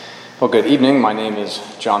Well, good evening. My name is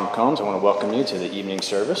John McCombs. I want to welcome you to the evening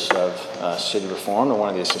service of City Reformed. I'm one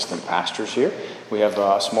of the assistant pastors here. We have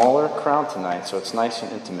a smaller crowd tonight, so it's nice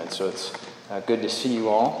and intimate. So it's good to see you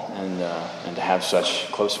all and to have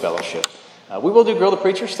such close fellowship. We will do Grill the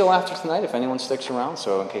Preacher still after tonight if anyone sticks around.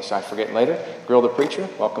 So in case I forget later, Grill the Preacher.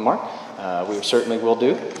 Welcome, Mark. We certainly will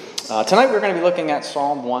do. Tonight we're going to be looking at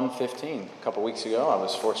Psalm 115. A couple weeks ago, I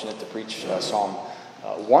was fortunate to preach Psalm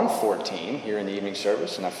 114 here in the evening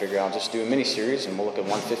service, and I figured I'll just do a mini-series and we'll look at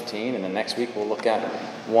 115, and then next week we'll look at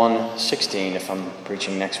 116 if I'm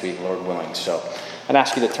preaching next week, Lord willing. So I'd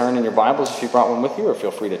ask you to turn in your Bibles if you brought one with you, or feel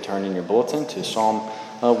free to turn in your bulletin to Psalm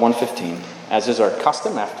 115. As is our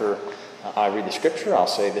custom, after I read the scripture, I'll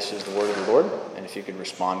say, "This is the word of the Lord," and if you could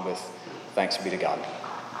respond with, "Thanks be to God."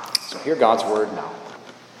 So hear God's word now.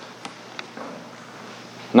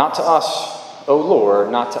 Not to us, O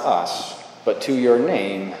Lord, not to us, but to your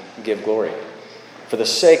name give glory, for the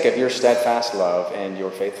sake of your steadfast love and your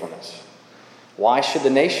faithfulness. Why should the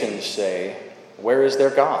nations say, "Where is their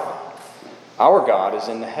God?" Our God is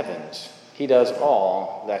in the heavens. He does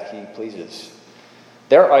all that he pleases.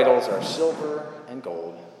 Their idols are silver and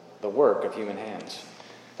gold, the work of human hands.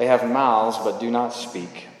 They have mouths but do not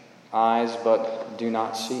speak, eyes but do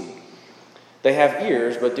not see. They have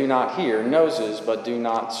ears but do not hear, noses but do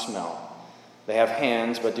not smell. They have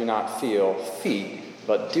hands but do not feel, feet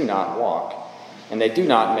but do not walk, and they do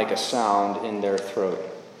not make a sound in their throat.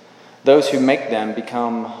 Those who make them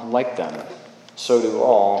become like them, so do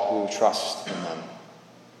all who trust in them.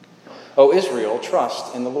 O Israel,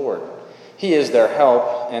 trust in the Lord. He is their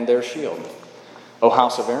help and their shield. O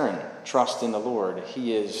house of Aaron, trust in the Lord.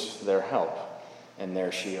 He is their help and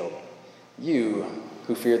their shield. You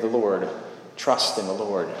who fear the Lord, trust in the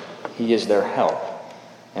Lord. He is their help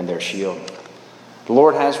and their shield. The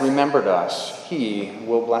Lord has remembered us. He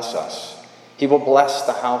will bless us. He will bless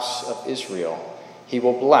the house of Israel. He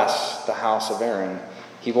will bless the house of Aaron.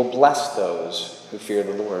 He will bless those who fear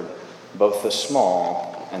the Lord, both the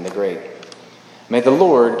small and the great. May the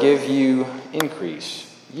Lord give you increase,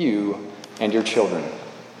 you and your children.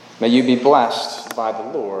 May you be blessed by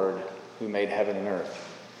the Lord who made heaven and earth.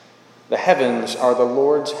 The heavens are the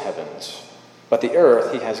Lord's heavens, but the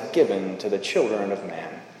earth he has given to the children of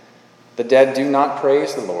man. The dead do not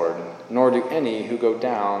praise the Lord, nor do any who go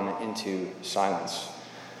down into silence.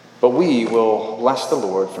 But we will bless the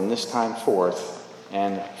Lord from this time forth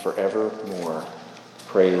and forevermore.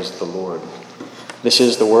 Praise the Lord. This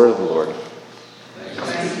is the word of the Lord.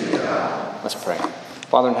 Thanks be to God. Let's pray.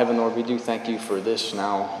 Father in heaven, Lord, we do thank you for this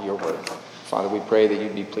now, your word. Father, we pray that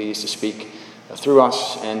you'd be pleased to speak through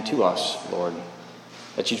us and to us, Lord.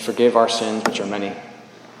 That you'd forgive our sins, which are many.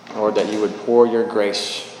 Lord, that you would pour your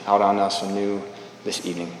grace out on us anew this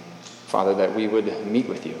evening. Father, that we would meet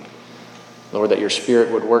with you. Lord, that your Spirit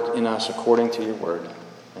would work in us according to your word,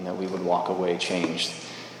 and that we would walk away changed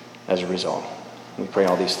as a result. We pray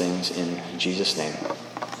all these things in Jesus' name.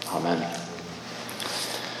 Amen.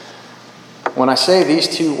 When I say these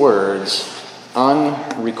two words,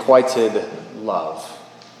 unrequited love,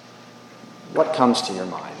 what comes to your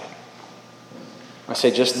mind? I say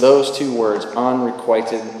just those two words,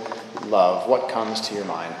 unrequited love. What comes to your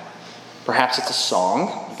mind? Perhaps it's a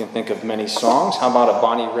song. You can think of many songs. How about a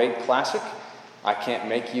Bonnie Raitt classic? I Can't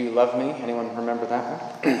Make You Love Me. Anyone remember that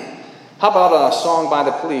one? How about a song by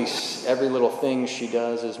the Police? Every Little Thing She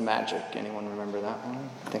Does Is Magic. Anyone remember that one?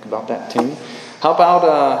 Think about that tune. How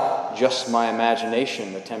about Just My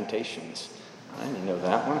Imagination, The Temptations? I didn't know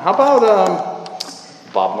that one. How about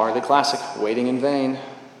Bob Marley classic, Waiting in Vain?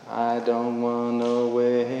 I don't want to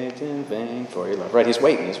wait in vain for your love. Right, he's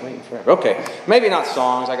waiting forever. Okay, maybe not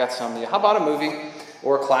songs, I got some of you. How about a movie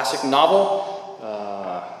or a classic novel?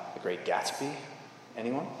 The Great Gatsby.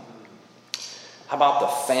 Anyone? How about The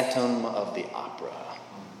Phantom of the Opera?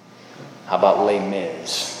 How about Les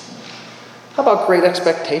Mis? How about Great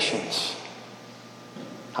Expectations?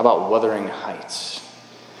 How about Wuthering Heights?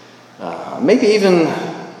 Maybe even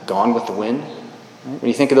Gone with the Wind? When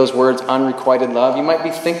you think of those words, unrequited love, you might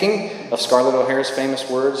be thinking of Scarlett O'Hara's famous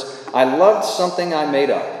words, "I loved something I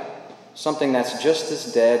made up, something that's just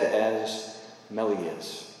as dead as Melly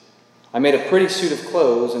is. I made a pretty suit of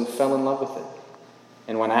clothes and fell in love with it.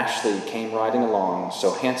 And when Ashley came riding along,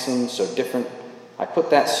 so handsome, so different, I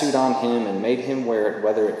put that suit on him and made him wear it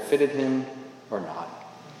whether it fitted him or not.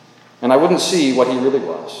 And I wouldn't see what he really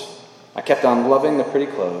was. I kept on loving the pretty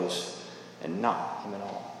clothes and not him at all."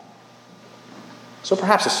 So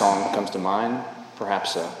perhaps a song comes to mind,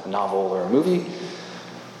 perhaps a novel or a movie.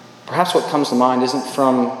 Perhaps what comes to mind isn't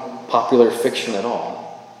from popular fiction at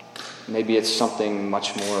all. Maybe it's something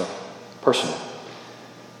much more personal.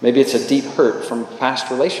 Maybe it's a deep hurt from a past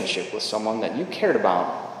relationship with someone that you cared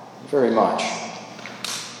about very much.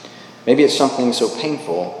 Maybe it's something so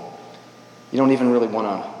painful you don't even really want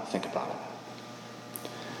to think about it.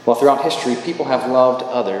 Well, throughout history, people have loved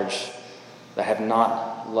others that have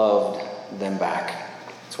not loved them back.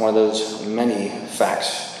 It's one of those many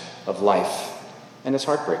facts of life, and it's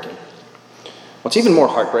heartbreaking. What's even more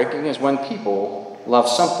heartbreaking is when people love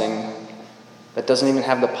something that doesn't even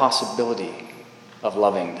have the possibility of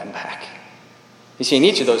loving them back. You see, in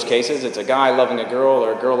each of those cases, it's a guy loving a girl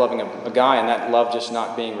or a girl loving a guy, and that love just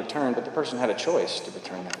not being returned, but the person had a choice to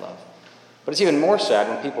return that love. But it's even more sad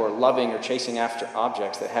when people are loving or chasing after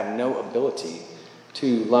objects that have no ability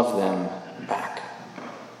to love them back.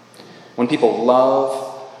 When people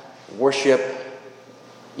love, worship,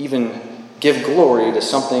 even give glory to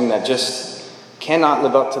something that just cannot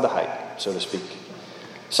live up to the hype, so to speak.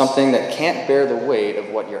 Something that can't bear the weight of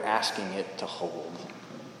what you're asking it to hold.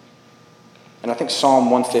 And I think Psalm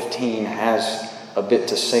 115 has a bit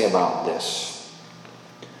to say about this.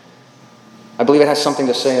 I believe it has something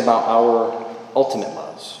to say about our ultimate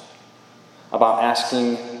loves, about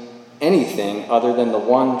asking anything other than the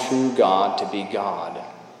one true God to be God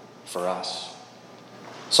for us.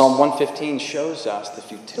 Psalm 115 shows us the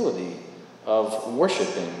futility of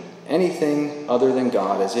worshiping anything other than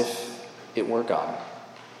God as if it were God.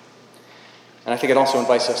 And I think it also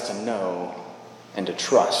invites us to know and to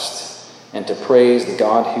trust and to praise the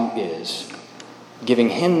God who is, giving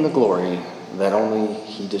him the glory that only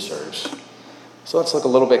he deserves. So let's look a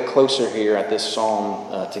little bit closer here at this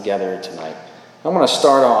psalm together tonight. I want to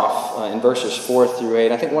start off in verses 4 through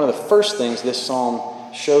 8. I think one of the first things this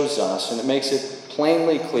psalm shows us, and it makes it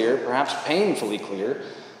plainly clear, perhaps painfully clear,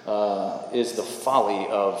 is the folly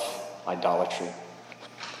of idolatry.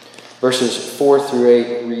 Verses 4 through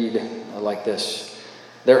 8 read like this.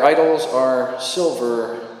 Their idols are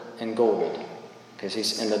silver and gold.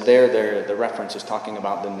 The reference is talking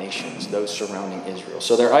about the nations, those surrounding Israel.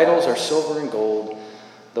 So their idols are silver and gold,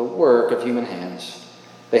 the work of human hands.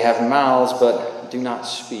 They have mouths but do not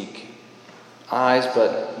speak, eyes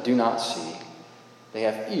but do not see. They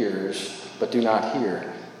have ears but do not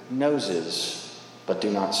hear, noses but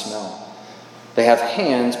do not smell. They have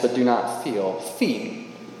hands but do not feel, feet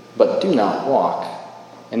but do not walk,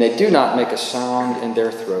 and they do not make a sound in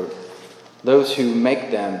their throat. Those who make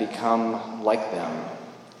them become like them.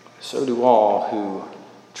 So do all who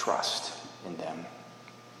trust in them.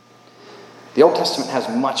 The Old Testament has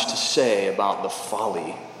much to say about the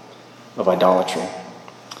folly of idolatry.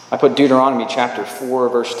 I put Deuteronomy chapter 4,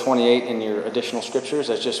 verse 28 in your additional scriptures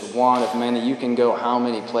as just one of many. You can go how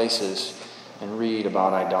many places and read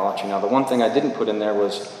about idolatry. Now, the one thing I didn't put in there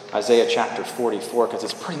was Isaiah chapter 44, because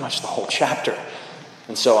it's pretty much the whole chapter.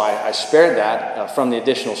 And so I spared that from the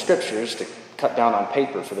additional scriptures to cut down on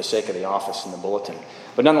paper for the sake of the office and the bulletin.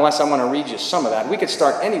 But nonetheless, I want to read you some of that. We could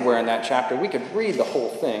start anywhere in that chapter. We could read the whole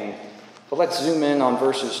thing. But let's zoom in on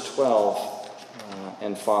verses 12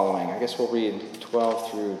 and following. I guess we'll read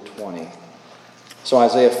 12 through 20. So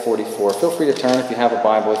Isaiah 44. Feel free to turn if you have a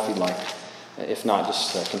Bible if you'd like. If not,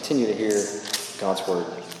 just continue to hear God's word.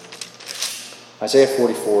 Isaiah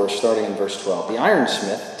 44, starting in verse 12. The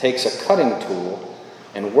ironsmith takes a cutting tool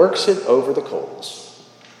and works it over the coals.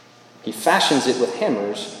 He fashions it with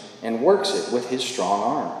hammers and works it with his strong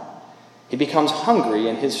arm. He becomes hungry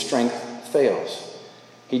and his strength fails.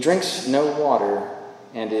 He drinks no water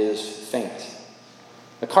and is faint.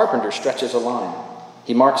 The carpenter stretches a line.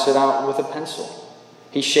 He marks it out with a pencil.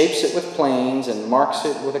 He shapes it with planes and marks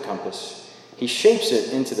it with a compass. He shapes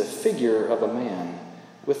it into the figure of a man,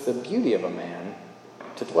 with the beauty of a man,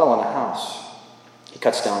 to dwell in a house. He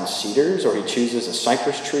cuts down cedars, or he chooses a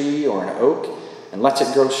cypress tree or an oak, and lets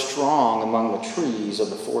it grow strong among the trees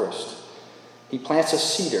of the forest. He plants a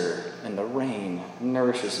cedar, and the rain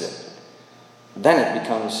nourishes it. Then it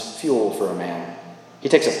becomes fuel for a man. He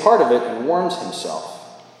takes a part of it and warms himself.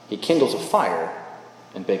 He kindles a fire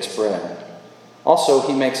and bakes bread. Also,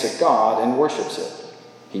 he makes a god and worships it.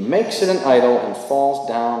 He makes it an idol and falls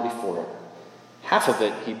down before it. Half of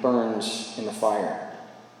it he burns in the fire.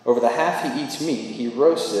 Over the half he eats meat, he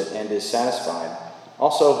roasts it and is satisfied.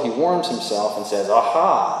 Also, he warms himself and says,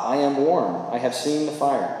 "Aha, I am warm, I have seen the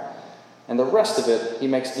fire." And the rest of it he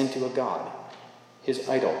makes into a god, his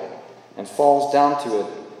idol, and falls down to it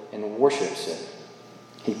and worships it.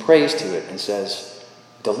 He prays to it and says,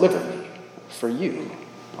 "Deliver me, for you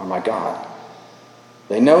are my God."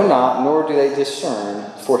 They know not, nor do they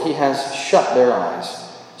discern, for he has shut their eyes,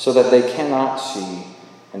 so that they cannot see,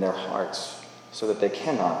 and their hearts, so that they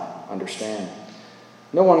cannot understand.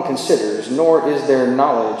 No one considers, nor is there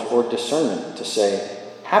knowledge or discernment to say,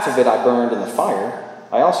 "Half of it I burned in the fire,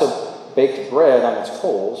 I also baked bread on its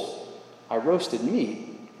coals. I roasted meat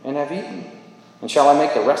and have eaten. And shall I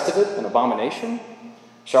make the rest of it an abomination?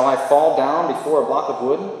 Shall I fall down before a block of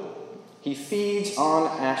wood? He feeds on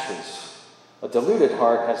ashes. A deluded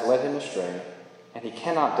heart has led him astray, and he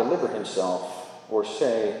cannot deliver himself or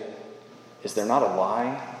say, is there not a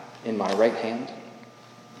lie in my right hand?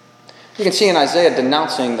 You can see in Isaiah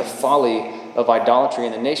denouncing the folly of idolatry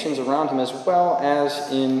in the nations around him as well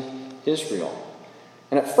as in Israel.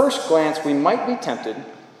 And at first glance, we might be tempted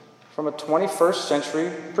from a 21st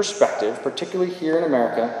century perspective, particularly here in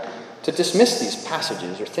America, to dismiss these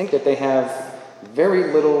passages or think that they have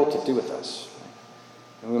very little to do with us.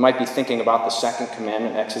 And we might be thinking about the second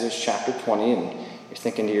commandment, Exodus chapter 20, and you're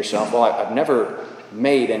thinking to yourself, well, I've never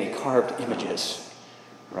made any carved images,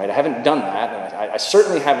 right? I haven't done that, and I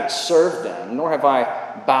certainly haven't served them, nor have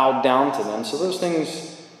I bowed down to them, so those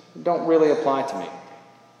things don't really apply to me.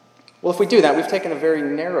 Well, if we do that, we've taken a very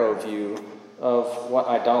narrow view of what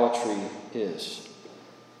idolatry is.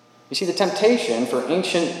 You see, the temptation for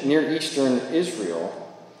ancient Near Eastern Israel,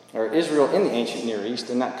 or Israel in the ancient Near East,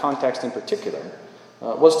 in that context in particular,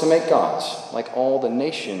 was to make gods like all the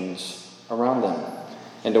nations around them,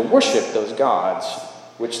 and to worship those gods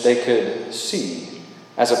which they could see,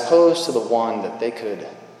 as opposed to the one that they could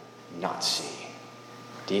not see.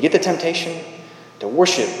 Do you get the temptation? To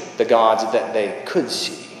worship the gods that they could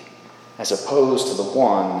see, as opposed to the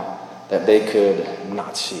one that they could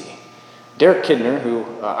not see. Derek Kidner, who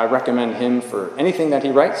I recommend him for anything that he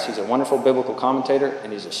writes, he's a wonderful biblical commentator,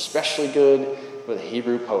 and he's especially good with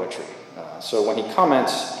Hebrew poetry. So when he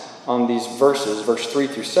comments on these verses, verse 3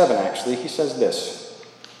 through 7 actually, he says this: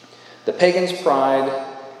 the pagan's pride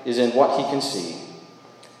is in what he can see,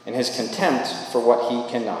 and his contempt for what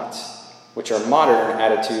he cannot, which are modern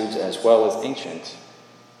attitudes as well as ancient,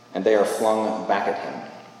 and they are flung back at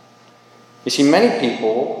him. You see, many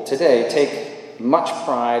people today take much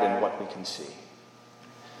pride in what we can see.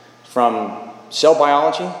 From cell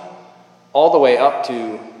biology all the way up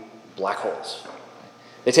to black holes.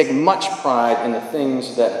 They take much pride in the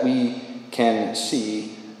things that we can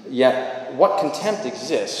see, yet what contempt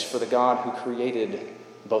exists for the God who created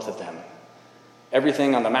both of them?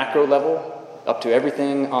 Everything on the macro level up to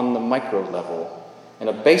everything on the micro level, and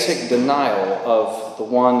a basic denial of the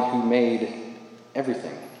one who made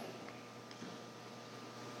everything.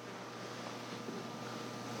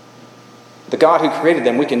 The God who created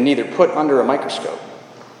them we can neither put under a microscope,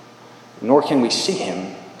 nor can we see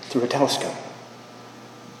him through a telescope.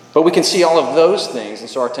 But we can see all of those things, and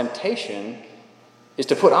so our temptation is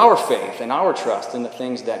to put our faith and our trust in the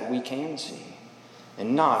things that we can see,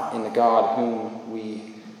 and not in the God whom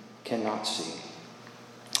we cannot see.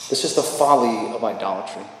 This is the folly of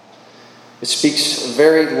idolatry. It speaks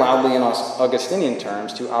very loudly in Augustinian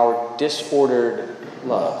terms to our disordered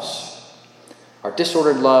loves. Our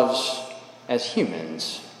disordered loves as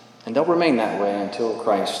humans, and they'll remain that way until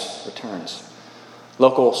Christ returns.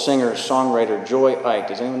 Local singer, songwriter Joy Ike.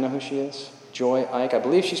 Does anyone know who she is? Joy Ike. I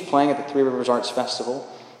believe she's playing at the Three Rivers Arts Festival,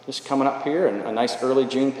 just coming up here, and a nice early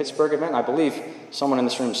June Pittsburgh event. I believe someone in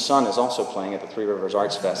this room's son is also playing at the Three Rivers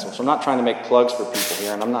Arts Festival. So I'm not trying to make plugs for people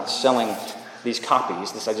here, and I'm not selling these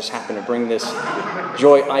copies. I just happen to bring this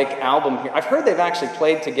Joy Ike album here. I've heard they've actually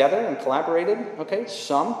played together and collaborated, okay,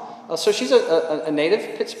 some. So she's a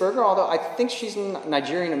native Pittsburgher, although I think she's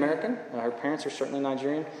Nigerian-American. Her parents are certainly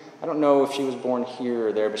Nigerian. I don't know if she was born here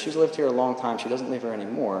or there, but she's lived here a long time. She doesn't live here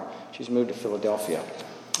anymore. She's moved to Philadelphia.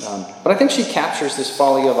 But I think she captures this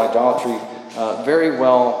folly of idolatry very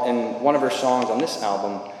well in one of her songs on this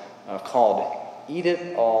album called Eat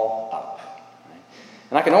It All Up.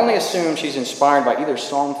 And I can only assume she's inspired by either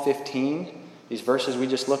Psalm 15, these verses we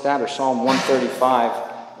just looked at, or Psalm 135,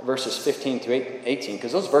 verses 15 to 18,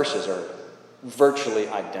 because those verses are virtually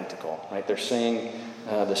identical, right? They're saying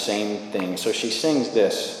the same thing. So she sings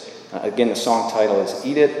this. Again, the song title is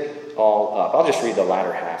Eat It All Up. I'll just read the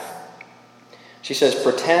latter half. She says,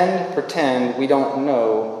 pretend we don't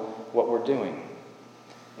know what we're doing.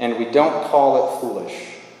 And we don't call it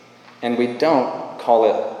foolish. And we don't call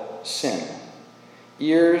it sin.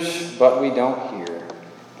 Ears, but we don't hear.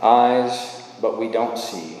 Eyes, but we don't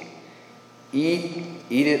see. Eat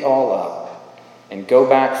it all up, and go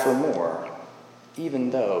back for more, even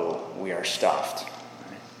though we are stuffed.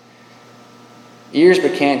 Right? Ears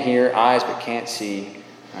but can't hear, eyes but can't see.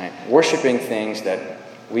 Right? Worshiping things that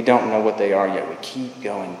we don't know what they are yet. We keep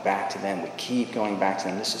going back to them. We keep going back to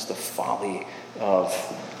them. This is the folly of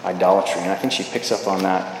idolatry. And I think she picks up on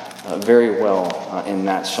that very well in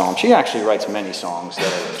that psalm. She actually writes many songs that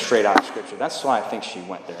are straight out of Scripture. That's why I think she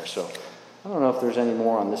went there. So I don't know if there's any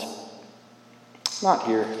more on this Not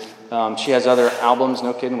here. She has other albums,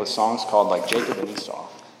 no kidding, with songs called like Jacob and Esau.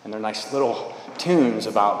 And they're nice little tunes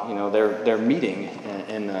about, their meeting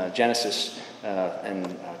in Genesis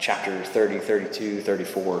and chapter 30, 32,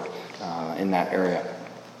 34 in that area.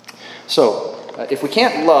 So, if we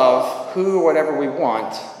can't love who or whatever we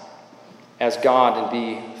want as God and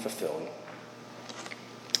be fulfilled,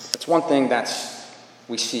 that's one thing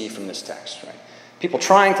we see from this text, right? People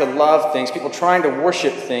trying to love things, people trying to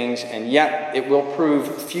worship things, and yet it will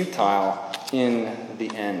prove futile in the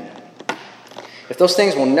end. If those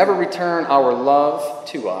things will never return our love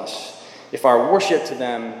to us, if our worship to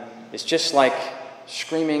them is just like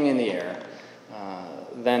screaming in the air,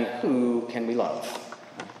 then who can we love?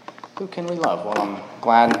 Who can we love? Well, I'm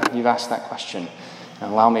glad you've asked that question.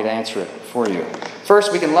 And allow me to answer it for you.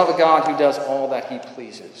 First, we can love a God who does all that he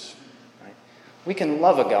pleases. Right? We can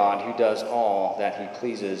love a God who does all that he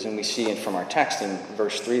pleases. And we see it from our text in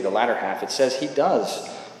verse 3, the latter half. It says he does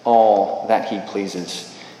all that he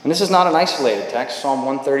pleases. And this is not an isolated text. Psalm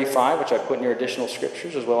 135, which I put in your additional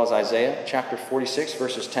scriptures, as well as Isaiah chapter 46,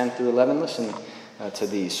 verses 10 through 11. Listen to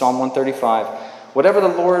these. Psalm 135, whatever the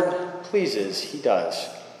Lord pleases, he does,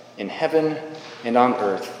 in heaven and on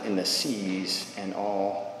earth, in the seas and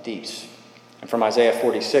all deeps. And from Isaiah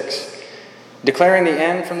 46, declaring the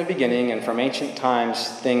end from the beginning and from ancient times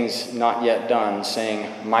things not yet done,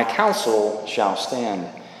 saying, my counsel shall stand,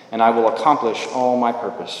 and I will accomplish all my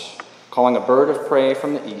purpose. Calling a bird of prey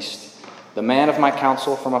from the east, the man of my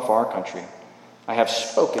counsel from a far country. I have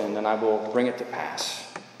spoken, and I will bring it to pass.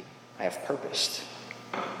 I have purposed,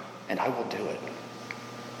 and I will do it.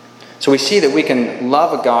 So we see that we can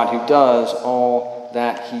love a God who does all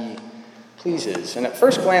that he pleases. And at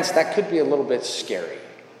first glance, that could be a little bit scary.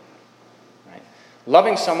 Right?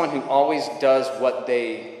 Loving someone who always does what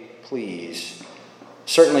they please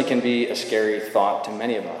certainly can be a scary thought to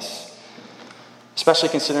many of us. Especially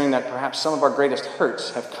considering that perhaps some of our greatest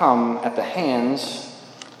hurts have come at the hands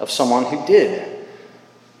of someone who did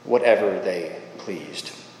whatever they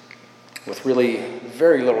pleased, with really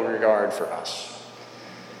very little regard for us.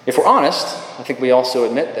 If we're honest, I think we also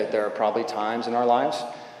admit that there are probably times in our lives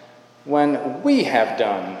when we have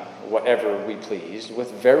done whatever we pleased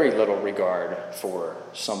with very little regard for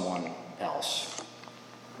someone else.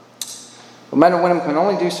 But men and women can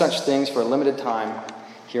only do such things for a limited time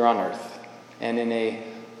here on earth and in a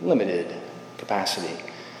limited capacity.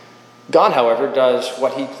 God, however, does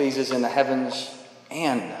what he pleases in the heavens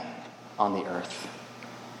and on the earth.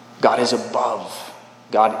 God is above.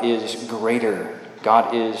 God is greater.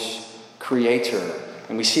 God is creator.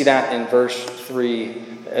 And we see that in verse 3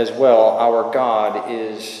 as well. Our God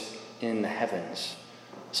is in the heavens.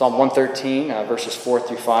 Psalm 113, verses 4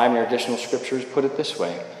 through 5 in your additional scriptures put it this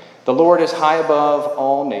way. The Lord is high above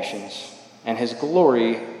all nations, and his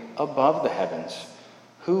glory above the heavens.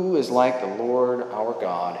 Who is like the Lord our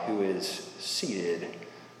God, who is seated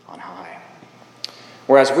on high?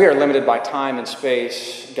 Whereas we are limited by time and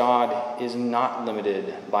space, God is not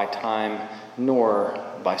limited by time nor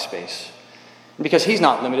by space. And because he's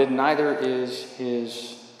not limited, neither is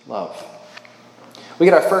his love. We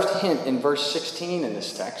get our first hint in verse 16 in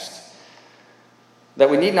this text that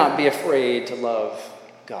we need not be afraid to love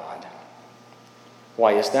God.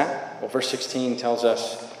 Why is that? Well, verse 16 tells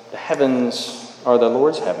us the heavens are the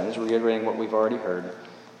Lord's heavens, reiterating what we've already heard,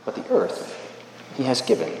 but the earth he has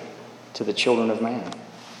given to the children of man.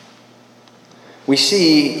 We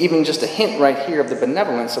see even just a hint right here of the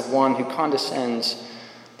benevolence of one who condescends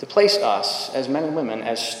to place us as men and women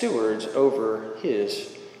as stewards over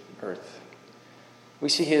his earth. We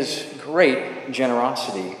see his great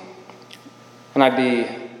generosity. And I'd be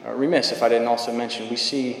remiss if I didn't also mention we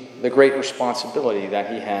see the great responsibility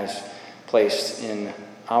that he has placed in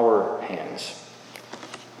our hands.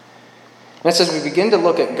 And it's as we begin to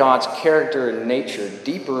look at God's character and nature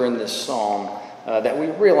deeper in this psalm that we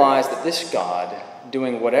realize that this God,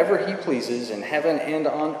 doing whatever he pleases in heaven and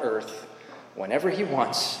on earth, whenever he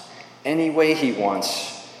wants, any way he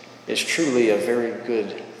wants, is truly a very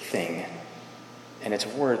good thing. And it's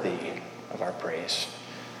worthy of our praise.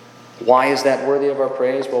 Why is that worthy of our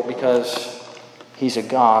praise? Well, because he's a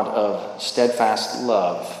God of steadfast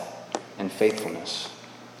love and faithfulness.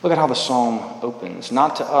 Look at how the psalm opens.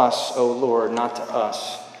 Not to us, O Lord, not to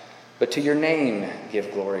us, but to your name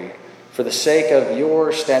give glory, for the sake of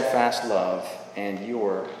your steadfast love and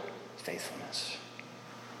your faithfulness.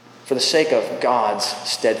 For the sake of God's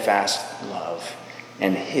steadfast love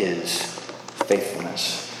and his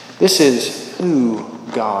faithfulness. This is who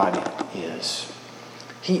God is.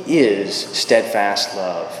 He is steadfast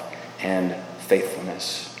love and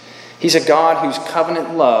faithfulness. He's a God whose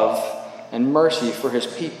covenant love and mercy for his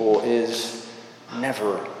people is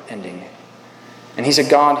never ending. And he's a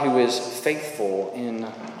God who is faithful in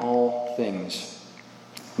all things.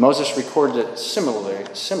 Moses recorded it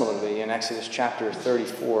similarly in Exodus chapter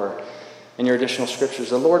 34. In your additional scriptures,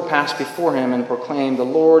 the Lord passed before him and proclaimed, the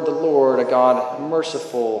Lord, a God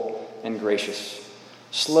merciful and gracious,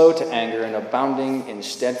 slow to anger and abounding in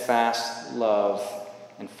steadfast love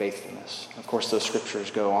and faithfulness. Of course, those scriptures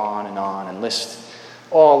go on and list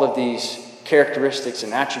all of these characteristics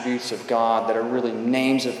and attributes of God that are really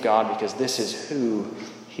names of God, because this is who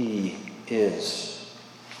he is.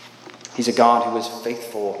 He's a God who is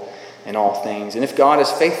faithful in all things. And if God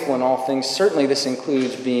is faithful in all things, certainly this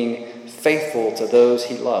includes being faithful to those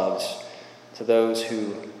he loves, to those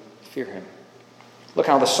who fear him. Look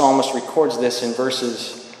how the psalmist records this in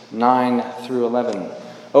verses 9 through 11.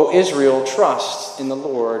 O Israel, trust in the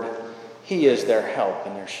Lord. He is their help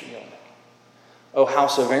and their shield. O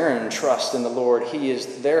house of Aaron, trust in the Lord. He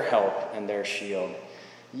is their help and their shield.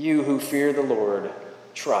 You who fear the Lord,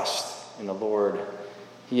 trust in the Lord.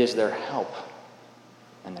 He is their help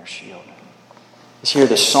and their shield. Here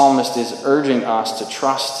the psalmist is urging us to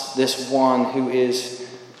trust this one who is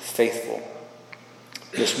faithful,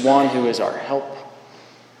 this one who is our help,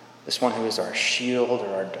 this one who is our shield or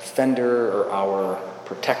our defender or our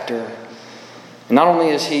protector. And not only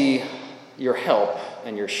is he your help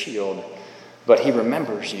and your shield, but he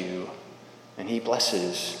remembers you and he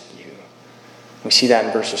blesses you. We see that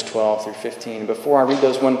in verses 12 through 15. Before I read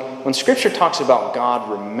those, when Scripture talks about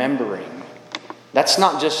God remembering, that's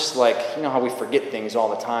not just like, you know how we forget things all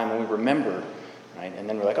the time when we remember, right? And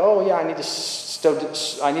then we're like, oh yeah, I need to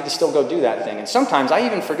still go do that thing. And sometimes I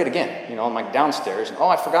even forget again, I'm like downstairs, and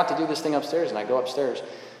I forgot to do this thing upstairs, and I go upstairs,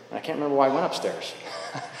 and I can't remember why I went upstairs.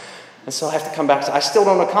 And so I have to come back. I still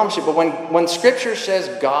don't accomplish it. But when Scripture says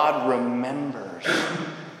God remembers,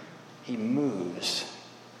 he moves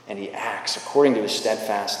and he acts according to his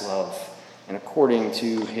steadfast love and according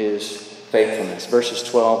to his faithfulness. Verses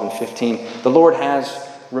 12 and 15. The Lord has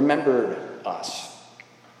remembered us.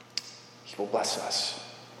 He will bless us.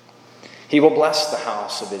 He will bless the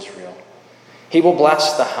house of Israel. He will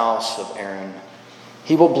bless the house of Aaron.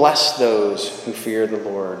 He will bless those who fear the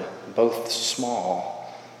Lord, both the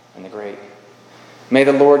small and the great. May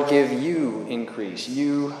the Lord give you increase,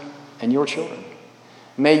 you and your children.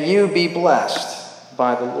 May you be blessed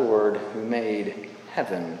by the Lord who made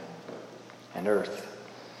heaven and earth.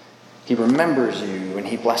 He remembers you and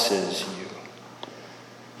he blesses you.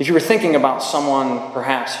 If you were thinking about someone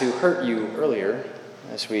perhaps who hurt you earlier,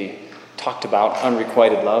 as we talked about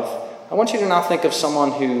unrequited love, I want you to now think of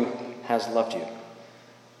someone who has loved you.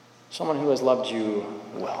 Someone who has loved you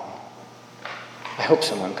well. I hope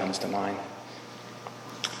someone comes to mind.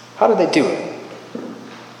 How did they do it?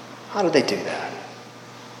 How did they do that?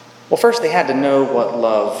 Well, first they had to know what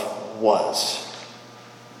love was.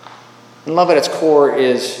 And love at its core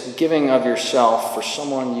is giving of yourself for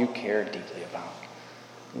someone you care deeply about.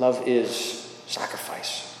 Love is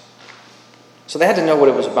sacrifice. So they had to know what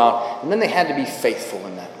it was about, and then they had to be faithful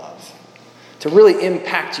in that love. To really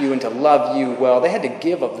impact you and to love you well, they had to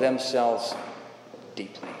give of themselves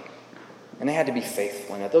deeply. And they had to be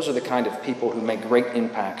faithful in it. Those are the kind of people who make great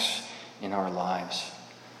impacts in our lives.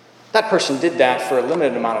 That person did that for a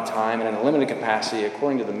limited amount of time and in a limited capacity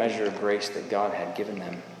according to the measure of grace that God had given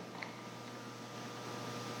them.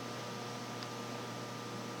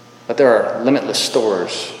 But there are limitless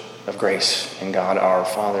stores of grace in God our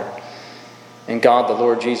Father, in God the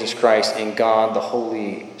Lord Jesus Christ, in God the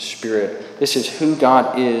Holy Spirit. This is who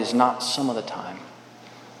God is, not some of the time,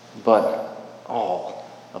 but all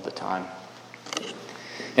of the time.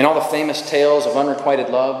 In all the famous tales of unrequited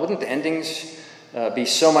love, wouldn't the endings be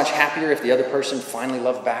so much happier if the other person finally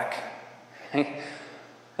loved back?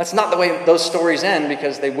 That's not the way those stories end,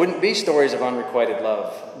 because they wouldn't be stories of unrequited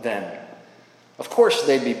love then. Of course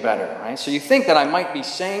they'd be better, right? So you think that I might be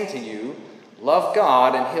saying to you, love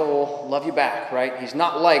God and he'll love you back, right? He's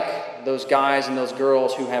not like those guys and those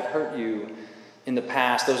girls who have hurt you in the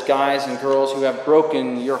past, those guys and girls who have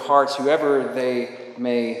broken your hearts, whoever they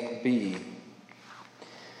may be.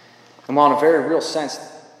 And while in a very real sense,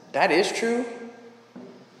 that is true,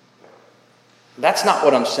 that's not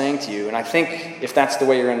what I'm saying to you. And I think if that's the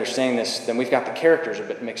way you're understanding this, then we've got the characters a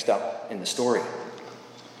bit mixed up in the story.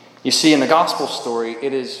 You see, in the gospel story,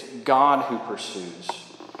 it is God who pursues.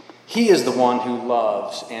 He is the one who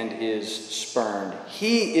loves and is spurned.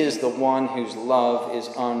 He is the one whose love is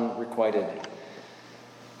unrequited.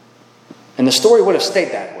 And the story would have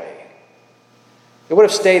stayed that way. It would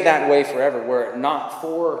have stayed that way forever were it not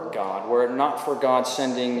for God, were it not for God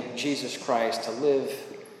sending Jesus Christ to live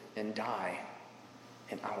and die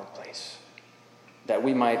in our place. that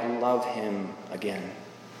we might love him again.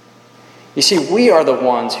 You see, we are the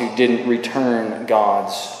ones who didn't return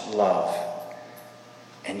God's love.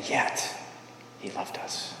 And yet, he loved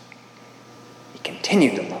us. He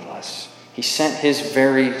continued to love us. He sent his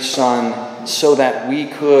very Son so that we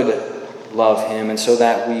could love him and so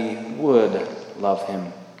that we would love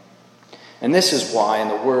him. And this is why, in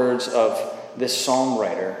the words of this psalm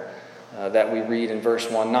writer that we read in verse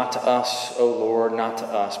 1, not to us, O Lord, not to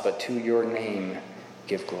us, but to your name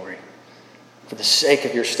give glory, for the sake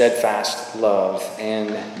of your steadfast love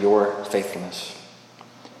and your faithfulness.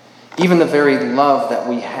 Even the very love that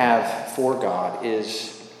we have for God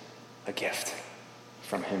is a gift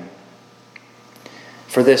from him.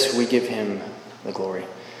 For this we give him the glory.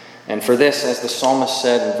 And for this, as the psalmist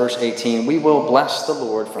said in verse 18, we will bless the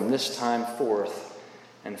Lord from this time forth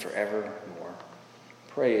and forevermore.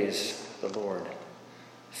 Praise the Lord.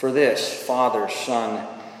 For this, Father, Son,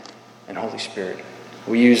 and Holy Spirit,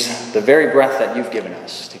 we use the very breath that you've given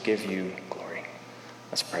us to give you glory.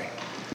 Let's pray.